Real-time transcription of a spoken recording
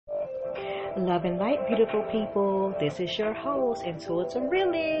Love and light, beautiful people. This is your host, Intuitive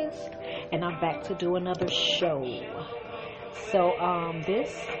Realist, and I'm back to do another show.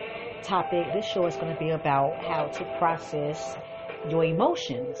 This show is going to be about how to process your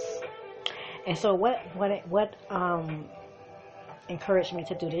emotions. And so, what encouraged me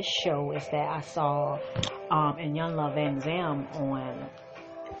to do this show is that I saw in Young Love Van Zam on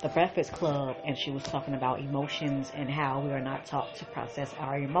the Breakfast Club, and she was talking about emotions and how we are not taught to process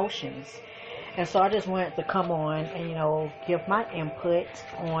our emotions. And so I just wanted to come on and, give my input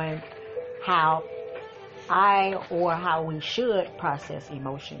on how how we should process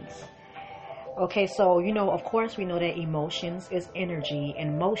emotions. Okay, so, of course we know that emotions is energy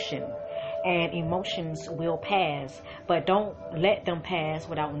and motion. And emotions will pass, but don't let them pass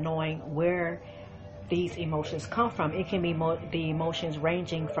without knowing where these emotions come from. It can be the emotions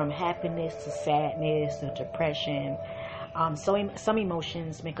ranging from happiness to sadness to depression. So some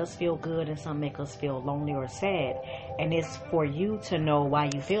emotions make us feel good and some make us feel lonely or sad. And it's for you to know why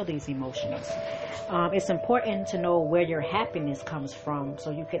you feel these emotions. It's important to know where your happiness comes from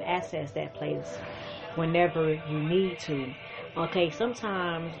so you can access that place whenever you need to. Okay,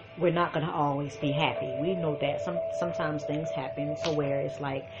 sometimes we're not going to always be happy. We know that. Sometimes things happen to where it's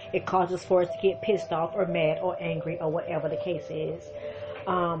like it causes for us to get pissed off or mad or angry or whatever the case is.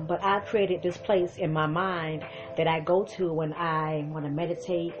 But I created this place in my mind that I go to when I want to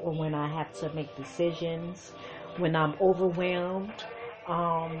meditate or when I have to make decisions, when I'm overwhelmed.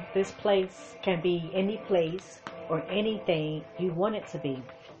 This place can be any place or anything you want it to be.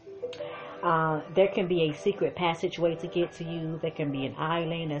 There can be a secret passageway to get to you. There can be an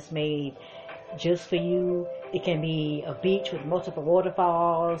island that's made just for you. It can be a beach with multiple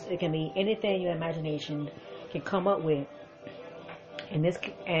waterfalls. It can be anything your imagination can come up with. And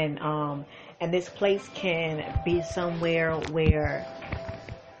this place can be somewhere where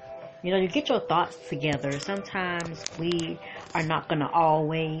you get your thoughts together. Sometimes we are not going to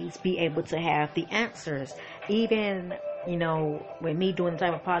always be able to have the answers. Even with me doing the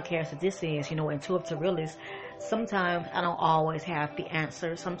type of podcast that this is, Intuitive Realist, sometimes I don't always have the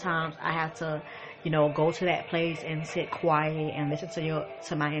answer. Sometimes I have to, go to that place and sit quiet and listen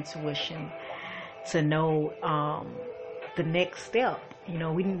to my intuition to know the next step. We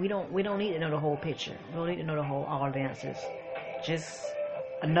don't need to know the whole picture. We don't need to know all the answers. Just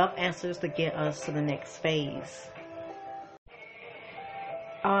enough answers to get us to the next phase.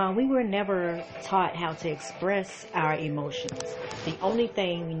 We were never taught how to express our emotions. The only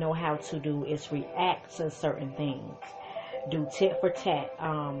thing we know how to do is react to certain things. Do tit for tat.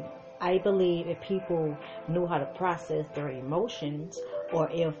 I believe if people knew how to process their emotions, or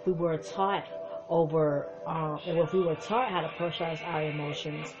if we were taught how to process our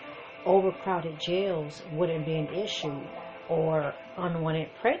emotions, overcrowded jails wouldn't be an issue, or unwanted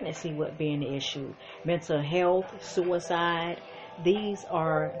pregnancy would be an issue. Mental health, suicide. These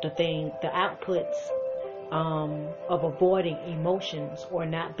are the outputs of avoiding emotions or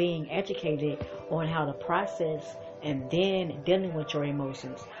not being educated on how to process and then dealing with your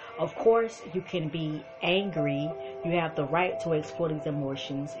emotions. Of course, you can be angry. You have the right to explore these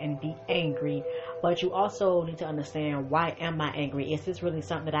emotions and be angry, but you also need to understand, why am I angry? Is this really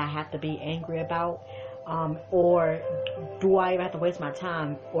something that I have to be angry about? Or do I even have to waste my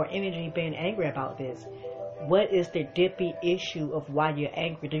time or energy being angry about this? What is the deeper issue of why you're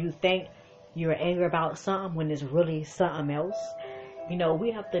angry? Do you think you're angry about something when it's really something else?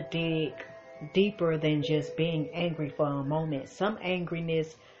 We have to dig deeper than just being angry for a moment. Some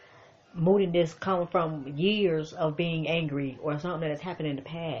angriness, moodiness come from years of being angry or something that has happened in the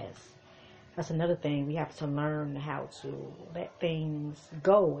past. That's another thing. We have to learn how to let things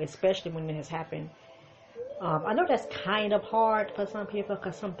go, especially when it has happened. I know that's kind of hard for some people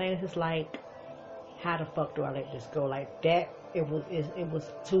because some things is like, how the fuck do I let this go like that? It was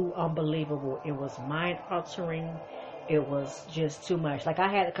too unbelievable. It was mind altering. It was just too much. Like, I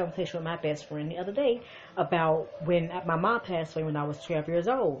had a conversation with my best friend the other day about when my mom passed away when I was 12 years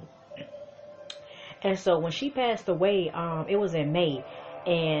old. And so when she passed away, it was in May,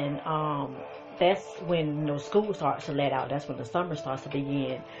 and that's when school starts to let out. That's when the summer starts to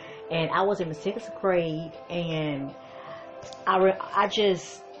begin. And I was in the 6th grade, and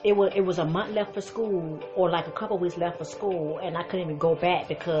it was a month left for school, or like a couple weeks left for school, and I couldn't even go back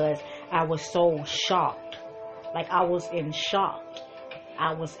because I was so shocked. Like, I was in shock.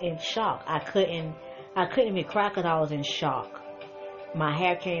 I couldn't even cry because I was in shock. My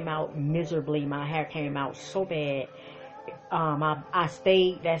hair came out miserably. My hair came out so bad. I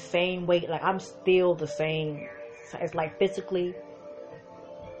stayed that same weight. Like, I'm still the same. It's like physically,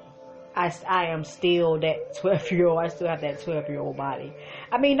 I am still that 12-year-old. I still have that 12-year-old body.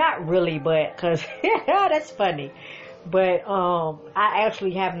 I mean, not really, but because that's funny. But I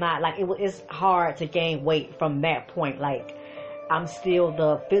actually have not, like, it's hard to gain weight from that point. Like, I'm still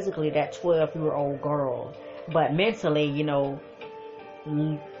physically that 12-year-old girl, but mentally,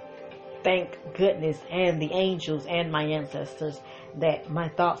 thank goodness and the angels and my ancestors that my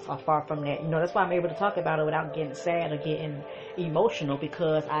thoughts are far from that. That's why I'm able to talk about it without getting sad or getting emotional,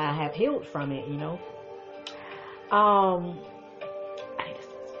 because I have healed from it.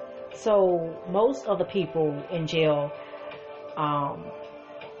 So most of the people in jail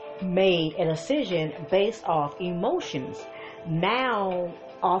made a decision based off emotions. Now,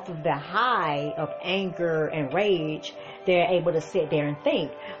 off of the high of anger and rage, they're able to sit there and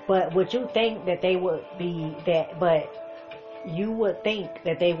think. But would you think that they would be that? But you would think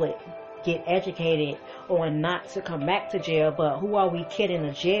that they would get educated or not to come back to jail. But who are we kidding?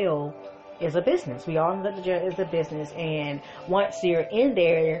 The jail is a business. We all know that the jail is a business, and once you're in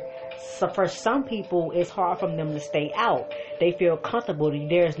there, so for some people, it's hard for them to stay out. They feel comfortable. You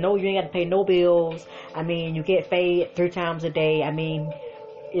ain't got to pay no bills. I mean, you get fed 3 times a day. I mean,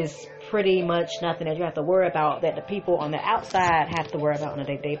 it's pretty much nothing that you have to worry about that the people on the outside have to worry about on a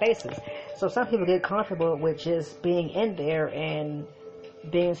day-to-day basis. So some people get comfortable with just being in there and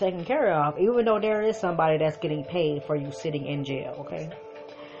being taken care of, even though there is somebody that's getting paid for you sitting in jail, okay?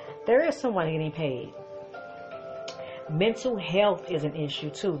 There is someone getting paid. Mental health is an issue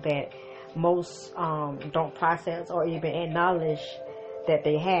too that most don't process or even acknowledge that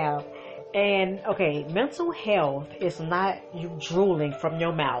they have. And okay, mental health is not you drooling from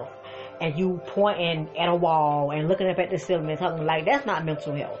your mouth and you pointing at a wall and looking up at the ceiling and talking like that's not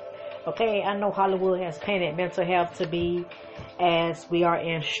mental health. Okay, I know Hollywood has painted mental health to be as we are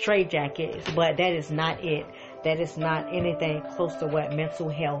in straitjackets, but that is not it. That is not anything close to what mental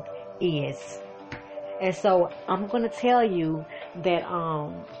health is. And so I'm going to tell you that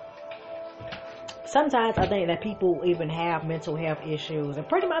sometimes I think that people even have mental health issues. And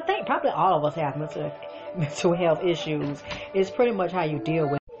pretty much I think probably all of us have mental health issues. It's pretty much how you deal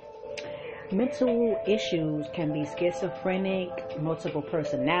with it. Mental issues can be schizophrenic, multiple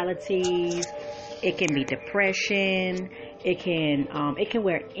personalities. It can be depression. It can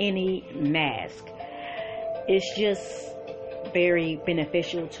wear any mask. It's just very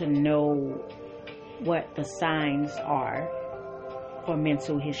beneficial to know what the signs are for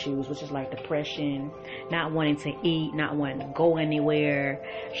mental issues, which is like depression, not wanting to eat, not wanting to go anywhere,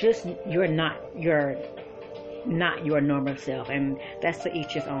 just you're not your normal self. And that's to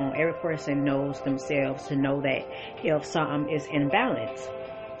each his own. Every person knows themselves to know that if something is in balance.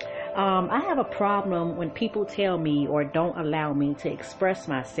 I have a problem when people tell me or don't allow me to express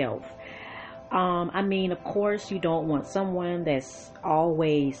myself. I mean, of course, you don't want someone that's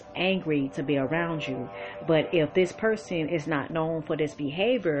always angry to be around you. But if this person is not known for this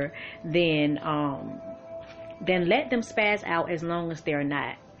behavior, then let them spaz out as long as they're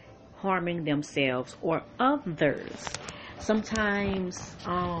not harming themselves or others. Sometimes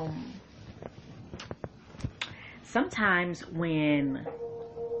when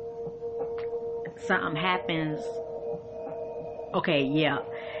something happens, okay, yeah.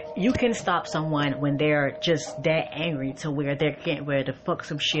 You can stop someone when they're just that angry to where they're getting ready to fuck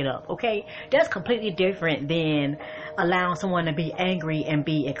some shit up, okay? That's completely different than allowing someone to be angry and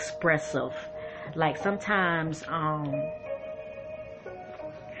be expressive. Like sometimes allow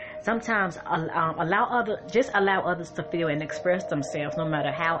others to feel and express themselves, no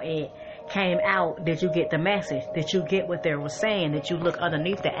matter how it came out. Did you get the message? Did you get what they were saying? Did you look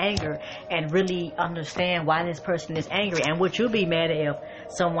underneath the anger and really understand why this person is angry? And would you be mad if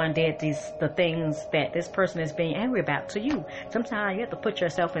someone did the things that this person is being angry about to you? Sometimes you have to put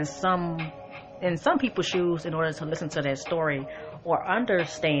yourself in some people's shoes in order to listen to their story or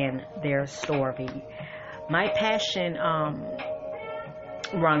understand their story. My passion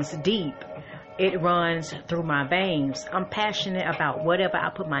runs deep. It runs through my veins. I'm passionate about whatever I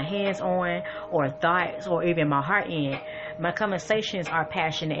put my hands on or thoughts or even my heart in. My conversations are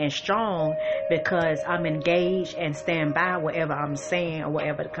passionate and strong because I'm engaged and stand by whatever I'm saying or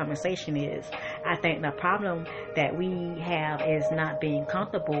whatever the conversation is. I think the problem that we have is not being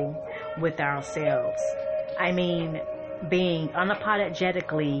comfortable with ourselves. I mean, being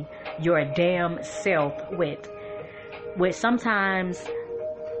unapologetically your damn self with sometimes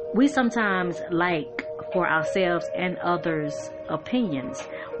we like for ourselves and others' opinions.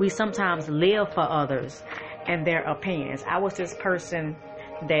 We sometimes live for others and their opinions. I was this person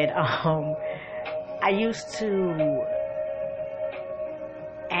that I used to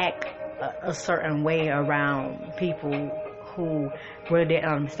act a certain way around people who really didn't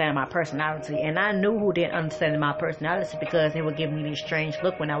understand my personality. And I knew who didn't understand my personality because they would give me this strange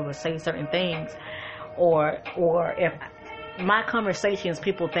look when I would say certain things. Or if my conversations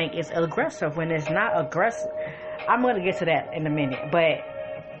people think is aggressive when it's not aggressive. I'm going to get to that in a minute. But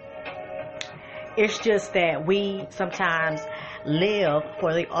it's just that we sometimes live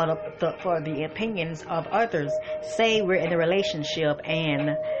for the opinions of others. Say we're in a relationship,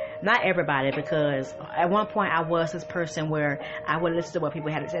 and not everybody, because at one point I was this person where I would listen to what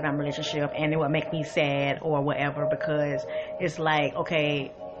people had to say about my relationship, and it would make me sad or whatever, because it's like,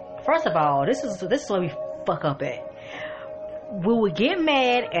 okay, first of all, this is where we fuck up at. We would get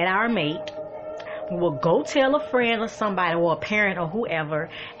mad at our mate. We will go tell a friend or somebody or a parent or whoever,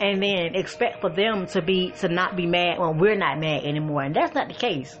 and then expect for them to not be mad when we're not mad anymore. And that's not the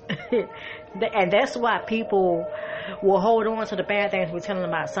case. And that's why people will hold on to the bad things we're telling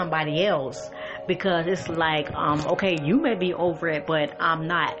about somebody else, because it's like, okay, you may be over it, but I'm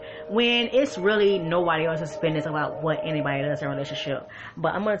not. When it's really nobody else's business about what anybody does in a relationship.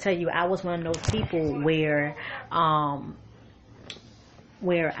 But I'm gonna tell you, I was one of those people where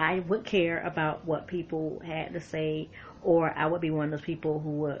I would care about what people had to say, or I would be one of those people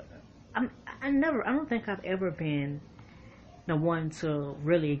who would. I don't think I've ever been the one to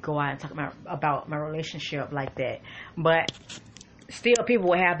really go out and talk about my relationship like that. But still, people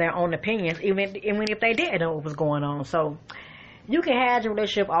will have their own opinions, even if they didn't know what was going on. So you can have your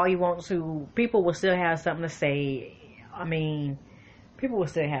relationship all you want to. People will still have something to say. I mean, people will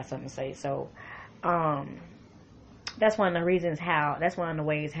still have something to say. So, that's one of the reasons how. That's one of the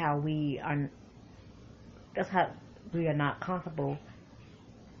ways how we are. That's how we are not comfortable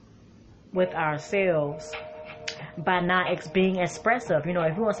with ourselves, by not being expressive. You know,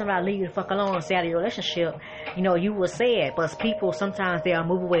 if you want somebody to leave you the fuck alone and stay out of your relationship, you know, you will say it. But people, sometimes they'll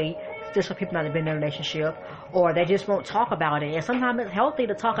move away just for people not to be in a relationship, or they just won't talk about it. And sometimes it's healthy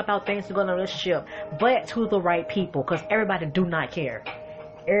to talk about things to go in a relationship, but to the right people, because everybody do not care.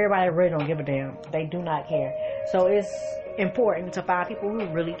 Everybody really don't give a damn. They do not care. So it's important to find people who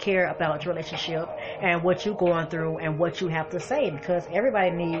really care about your relationship and what you're going through and what you have to say, because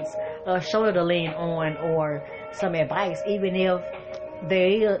everybody needs a shoulder to lean on or some advice, even if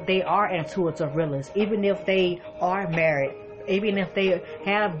they are intuitive realists, even if they are married, even if they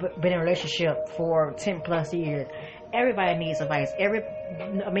have been in a relationship for 10 plus years. Everybody needs advice.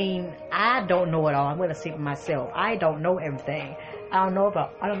 I don't know it all. I'm going to speak for myself. I don't know everything. I don't know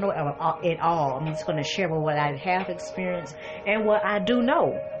about it all. I'm just going to share what I have experienced and what I do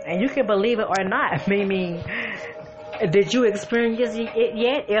know. And you can believe it or not. I mean, did you experience it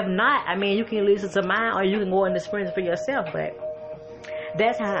yet? If not, you can listen to mine, or you can go and experience it for yourself. But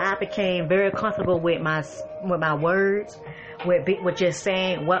that's how I became very comfortable with my words, with just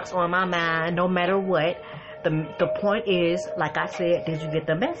saying what's on my mind, no matter what. The point is, like I said, did you get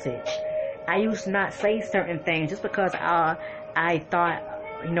the message? I used to not say certain things just because I thought,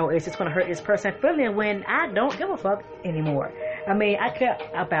 it's just going to hurt this person's feeling, when I don't give a fuck anymore. I care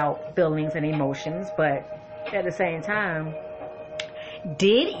about feelings and emotions, but at the same time,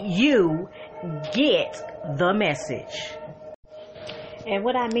 did you get the message? And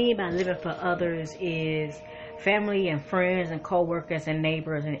what I mean by living for others is family and friends and co-workers and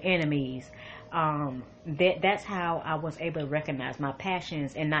neighbors and enemies. That's how I was able to recognize my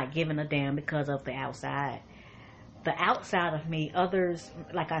passions and not giving a damn because of the outside. The outside of me, others,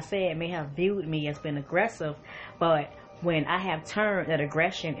 like I said, may have viewed me as being aggressive, but when I have turned that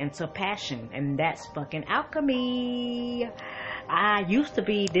aggression into passion, and that's fucking alchemy. I used to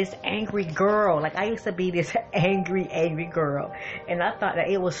be this angry girl. I used to be this angry girl. And I thought that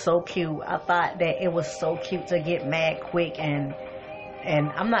it was so cute. I thought that it was so cute to get mad quick and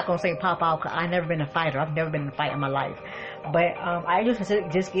I'm not going to say pop out, because I've never been a fighter. I've never been in a fight in my life. But I used to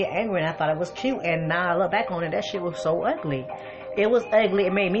just get angry, and I thought it was cute. And now I look back on it, that shit was so ugly. It was ugly.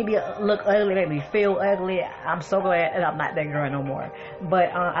 It made me look ugly. It made me feel ugly. I'm so glad that I'm not that girl no more. But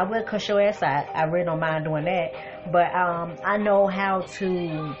I will cuss your ass out. I really don't mind doing that. But I know how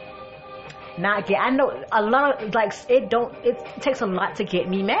to not get. I know a lot of it takes a lot to get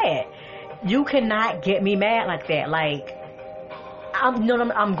me mad. You cannot get me mad like that.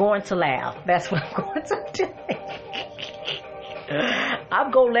 I'm going to laugh. That's what I'm going to do.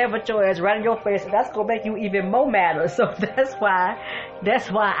 I'm going to laugh at your ass right in your face, and that's going to make you even more madder. So that's why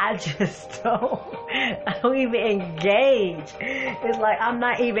I just I don't even engage. It's like, I'm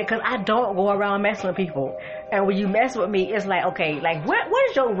not even, because I don't go around messing with people. And when you mess with me, it's like, okay, what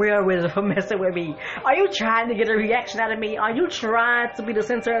is your real reason for messing with me? Are you trying to get a reaction out of me? Are you trying to be the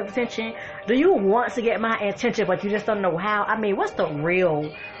center of attention? Do you want to get my attention, but you just don't know how? What's the real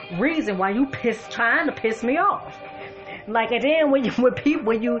reason why you trying to piss me off? Like, and then when you,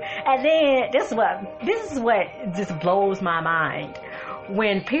 and then this is what just blows my mind.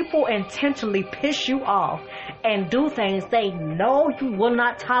 When people intentionally piss you off and do things they know you will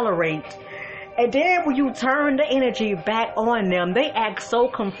not tolerate, and then when you turn the energy back on them, they act so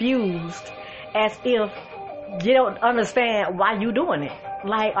confused, as if you don't understand why you doing it.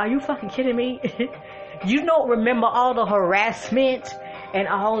 Like, are you fucking kidding me? You don't remember all the harassment and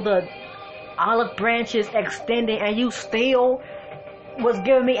all the olive branches extending, and you still was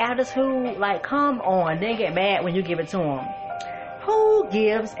giving me attitude? Like, come on. They get mad when you give it to them. Who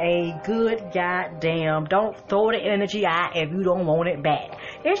gives a good goddamn? Don't throw the energy out if you don't want it back.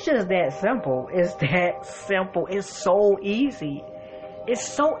 It's just that simple. It's that simple. It's so easy. It's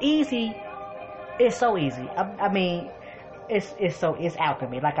so easy. It's so easy. I mean, it's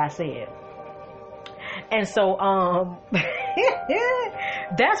alchemy, like I said. And so,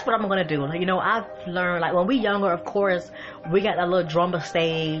 that's what I'm gonna do. You know, I've learned, like, when we younger, of course, we got a little drummer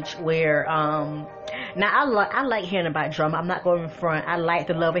stage where, now I like hearing about drama. I'm not going in front. I like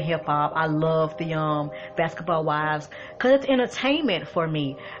the love of hip hop. I love the Basketball Wives, cause it's entertainment for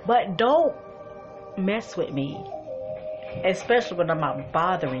me. But don't mess with me, especially when I'm not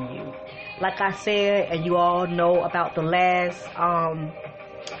bothering you. Like I said, and you all know about the last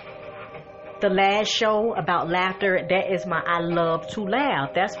show about laughter. That is my, I love to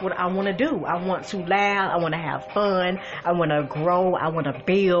laugh. That's what I want to do. I want to laugh. I want to have fun. I want to grow. I want to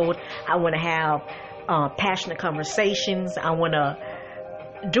build. I want to have passionate conversations. I want to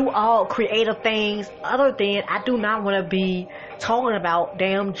do all creative things. Other than, I do not want to be talking about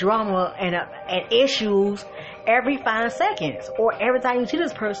damn drama and issues every 5 seconds, or every time you see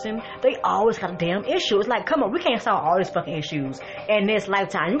this person, they always got a damn issue. It's like, come on, we can't solve all these fucking issues in this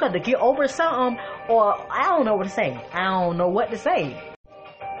lifetime. You got to get over something, or I don't know what to say. I don't know what to say.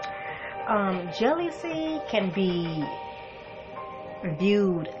 Jealousy can be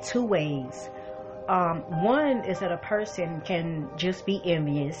viewed two ways. One is that a person can just be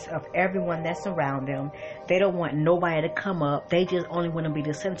envious of everyone that's around them. They don't want nobody to come up. They just only want to be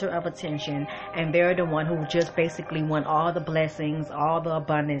the center of attention, and they're the one who just basically want all the blessings, all the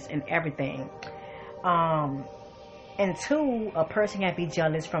abundance, and everything. And two, a person can be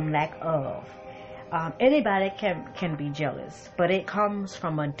jealous from lack of. Anybody can be jealous, but it comes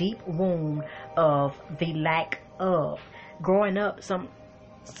from a deep wound of the lack of. Growing up,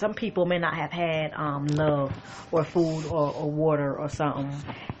 some people may not have had love or food or water or something,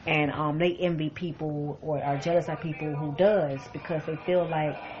 and they envy people or are jealous of people who does, because they feel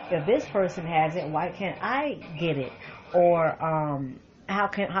like, if this person has it, why can't I get it? Or how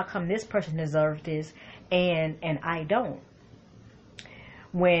come this person deserves this and I don't?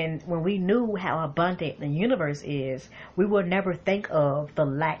 When we knew how abundant the universe is, we would never think of the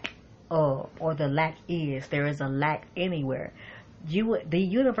lack of, or the lack is. There is a lack anywhere. The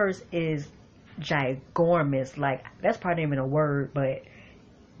universe is ginormous. Like, that's probably not even a word, but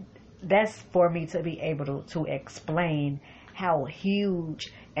that's for me to be able to explain how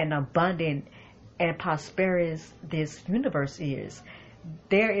huge and abundant and prosperous this universe is.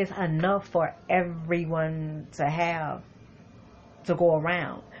 There is enough for everyone to have, to go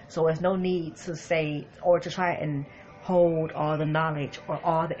around. So there's no need to say, or to try and hold all the knowledge or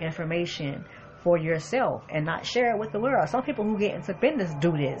all the information for yourself and not share it with the world. Some people who get into business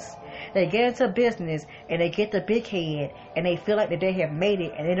do this. They get into business and they get the big head and they feel like that they have made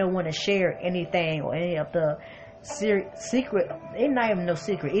it, and they don't want to share anything or any of the secret, it's not even no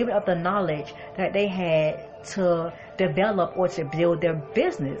secret, even of the knowledge that they had to develop or to build their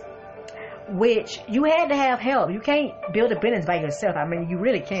business. Which you had to have help. You can't build a business by yourself. I mean, you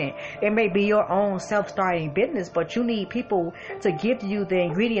really can't. It may be your own self-starting business, but you need people to give you the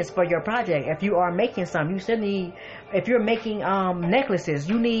ingredients for your project. If you are making some, you still need, if you're making necklaces,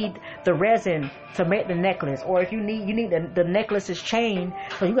 you need the resin to make the necklace. Or if you need the necklaces chain,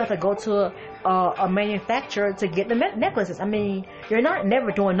 so you have to go to a manufacturer to get the necklaces. I mean, you're not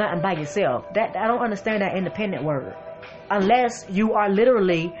never doing nothing by yourself. That, I don't understand that independent word. Unless you are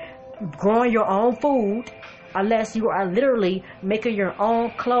literally growing your own food, unless you are literally making your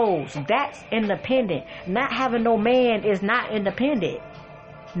own clothes. That's independent. Not having no man is not independent.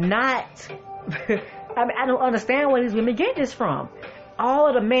 Not I mean, I don't understand where these women get this from. All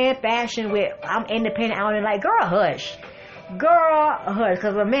of the man fashion with, I'm independent, I don't like, girl, hush. Girl, hush.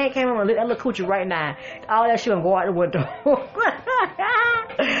 Because if a man came over and look coochie right now, all that shit gonna go out the window.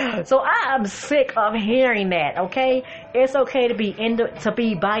 So I am sick of hearing that, okay? It's okay to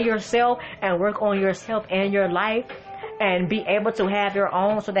be by yourself and work on yourself and your life and be able to have your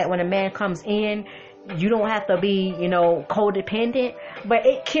own, so that when a man comes in, you don't have to be, codependent. But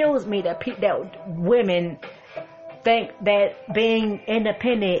it kills me that women think that being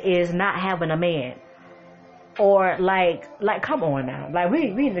independent is not having a man. Or like come on now. Like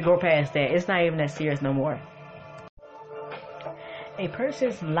we need to go past that. It's not even that serious no more. A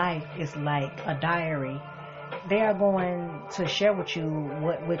person's life is like a diary. They are going to share with you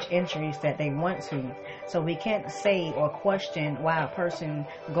which entries that they want to. So we can't say or question why a person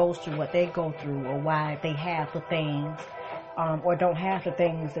goes through what they go through, or why they have the things or don't have the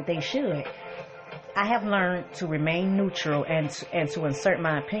things that they should. I have learned to remain neutral and to insert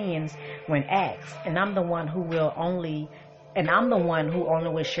my opinions when asked. And I'm the one who only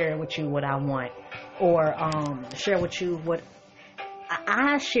will share with you what I want, or share with you what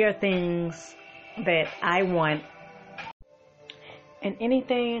I share things that I want, and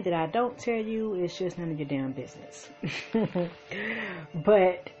anything that I don't tell you is just none of your damn business.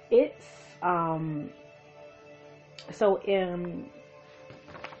 But it's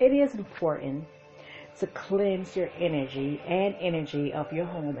it is important to cleanse your energy and energy of your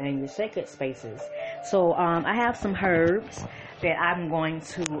home and your sacred spaces. So I have some herbs that I'm going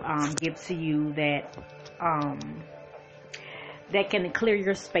to give to you that can clear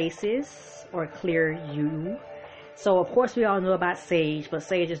your spaces or clear you. So of course we all know about sage, but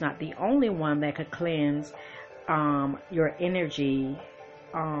sage is not the only one that could cleanse your energy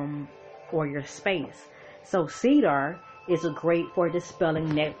or your space. So cedar is great for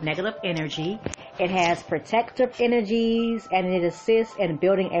dispelling negative energy. It has protective energies, and it assists in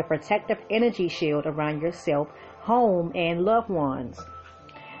building a protective energy shield around yourself, home, and loved ones.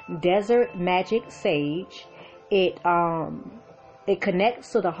 Desert magic sage, it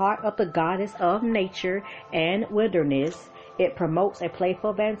connects to the heart of the goddess of nature and wilderness. It promotes a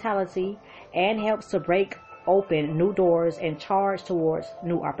playful mentality and helps to break open new doors and charge towards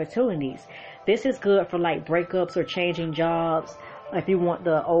new opportunities. This is good for like breakups or changing jobs. If you want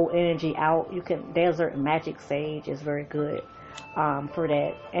the old energy out, you can. Desert magic sage is very good for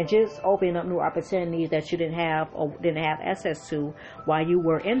that, and just opening up new opportunities that you didn't have access to while you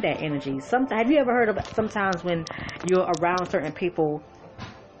were in that energy. Have you ever heard of sometimes when you're around certain people,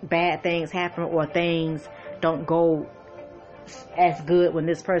 bad things happen or things don't go as good when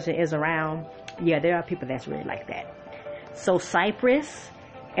this person is around? Yeah, there are people that's really like that. So cypress,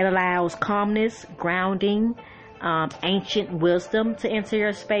 it allows calmness, grounding, ancient wisdom to enter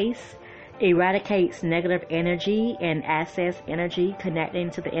your space. Eradicates negative energy and access energy,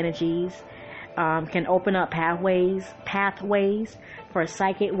 connecting to the energies. Can open up pathways for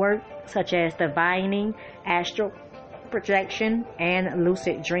psychic work, such as divining, astral projection, and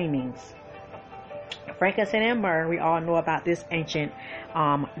lucid dreamings. Frankincense and myrrh, we all know about these ancient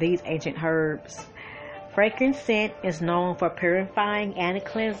herbs. Frankincense is known for purifying and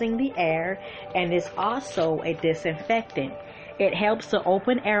cleansing the air, and is also a disinfectant. It helps to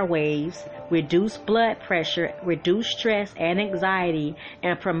open airwaves, reduce blood pressure, reduce stress and anxiety,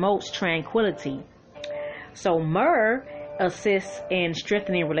 and promotes tranquility. So myrrh assists in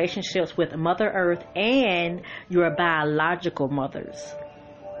strengthening relationships with Mother Earth and your biological mothers.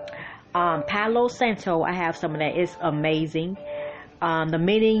 Palo Santo, I have some of that. It's amazing. The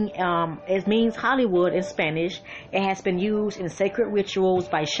meaning, it means Hollywood in Spanish. It has been used in sacred rituals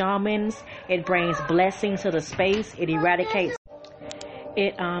by shamans. It brings blessings to the space. It eradicates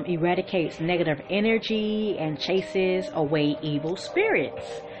negative energy and chases away evil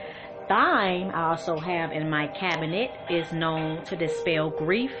spirits. Thyme, I also have in my cabinet, is known to dispel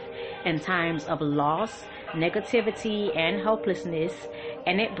grief in times of loss, negativity, and hopelessness,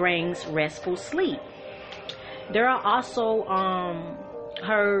 and it brings restful sleep. There are also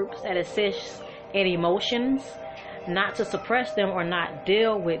herbs that assist in emotions, not to suppress them or not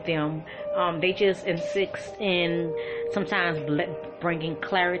deal with them. They just insist in sometimes bringing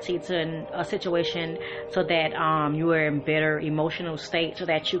clarity to a situation, so that you are in better emotional state, so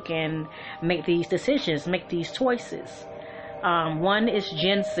that you can make these decisions, make these choices. One is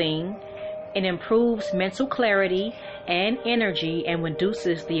ginseng. It improves mental clarity and energy and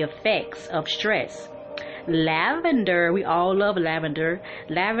reduces the effects of stress. Lavender, we all love lavender.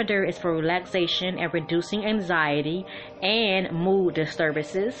 Lavender is for relaxation and reducing anxiety and mood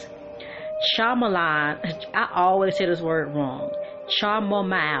disturbances. Chamomile, I always say this word wrong.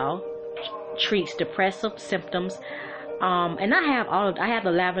 Chamomile treats depressive symptoms. And I have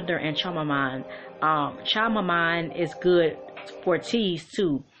the lavender and chamomile. Chamomile is good for teas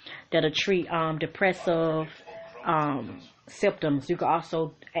too, that'll treat depressive symptoms. You can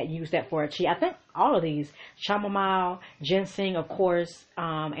also use that for a tea. I think all of these, chamomile, ginseng, of course,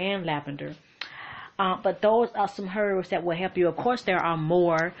 and lavender. But those are some herbs that will help you. Of course, there are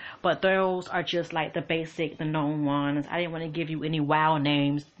more, but those are just like the basic, the known ones. I didn't want to give you any wild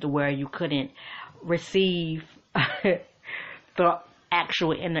names to where you couldn't receive the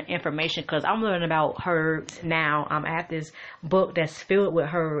actual information, because I'm learning about herbs now. I have this book that's filled with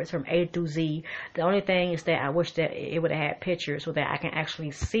herbs from A through Z. The only thing is that I wish that it would have had pictures so that I can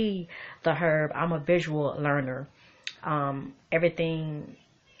actually see the herb. I'm a visual learner. Everything,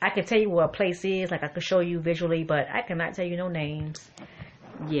 I can tell you what a place is, like I could show you visually, but I cannot tell you no names.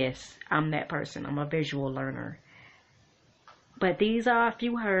 Yes, I'm that person. I'm a visual learner. But these are a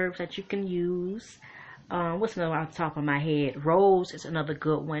few herbs that you can use. What's another one off the top of my head? Rose is another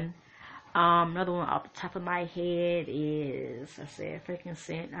good one. Another one off the top of my head is, I said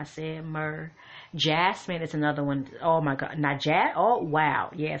frankincense, I said myrrh. Jasmine is another one. Oh my God. Now, oh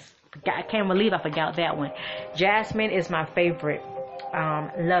wow. Yes. I can't believe I forgot that one. Jasmine is my favorite.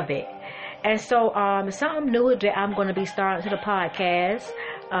 Love it. And so, something new that I'm going to be starting to the podcast.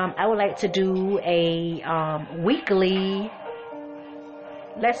 I would like to do a weekly,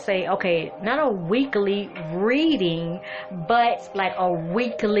 let's say, okay, not a weekly reading, but like a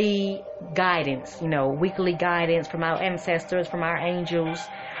weekly guidance, weekly guidance from our ancestors, from our angels,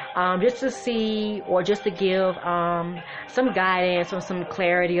 just to see, or just to give some guidance or some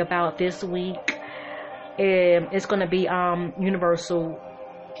clarity about this week. It's going to be universal,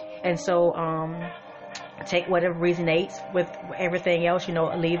 and so take whatever resonates with everything else,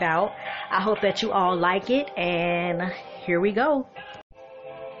 leave out. I hope that you all like it, and here we go.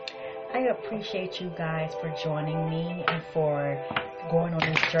 I appreciate you guys for joining me and for going on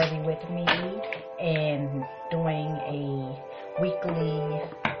this journey with me and doing a weekly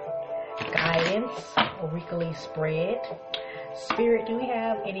guidance, a weekly spread. Spirit, do we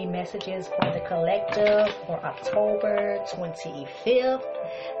have any messages for the collective for October 25th,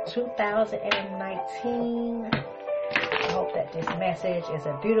 2019? I hope that this message is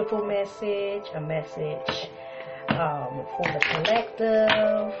a beautiful message, a message for the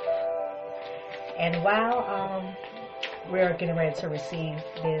collective. And while we're getting ready to receive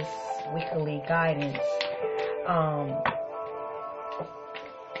this weekly guidance,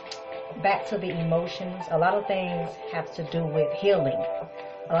 back to the emotions, a lot of things have to do with healing.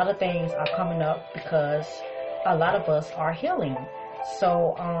 A lot of things are coming up because a lot of us are healing.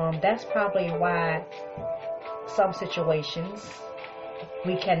 So that's probably why some situations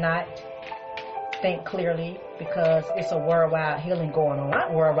we cannot think clearly, because it's a worldwide healing going on.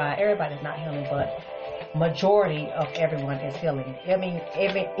 Not worldwide, everybody's not healing, but majority of everyone is healing. I mean,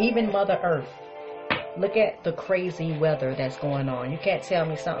 even Mother Earth. Look at the crazy weather that's going on. You can't tell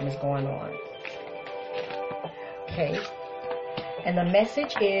me something is going on. Okay. And the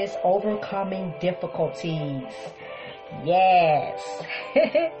message is overcoming difficulties. Yes.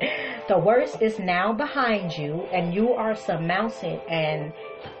 The worst is now behind you, and you are surmounting, and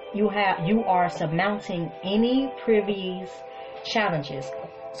you are surmounting any previous challenges.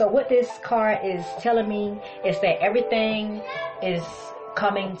 So what this card is telling me is that everything is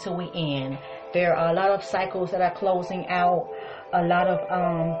coming to an end. There are a lot of cycles that are closing out. A lot of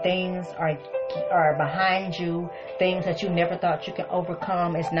things are behind you. Things that you never thought you could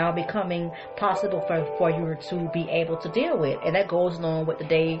overcome is now becoming possible for you to be able to deal with. And that goes along with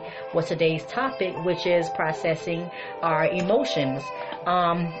today's topic, which is processing our emotions.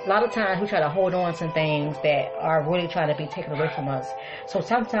 A lot of times we try to hold on to things that are really trying to be taken away from us. So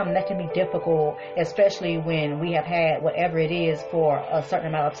sometimes that can be difficult, especially when we have had whatever it is for a certain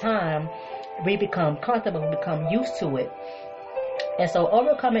amount of time. We become comfortable, we become used to it. And so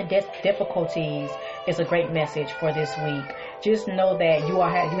overcoming difficulties is a great message for this week. Just know that you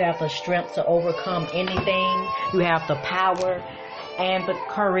have the strength to overcome anything. You have the power and the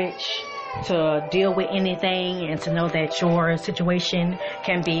courage to deal with anything, and to know that your situation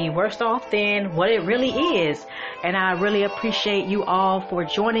can be worse off than what it really is. And I really appreciate you all for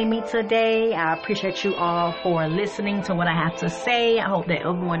joining me today. I appreciate you all for listening to what I have to say. I hope that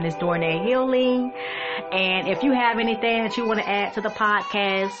everyone is doing their healing. And if you have anything that you want to add to the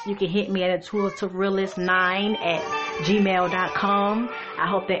podcast, you can hit me at intuitiverealist9@gmail.com. I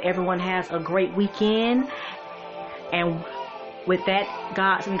hope that everyone has a great weekend. And with that,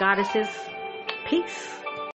 gods and goddesses, peace.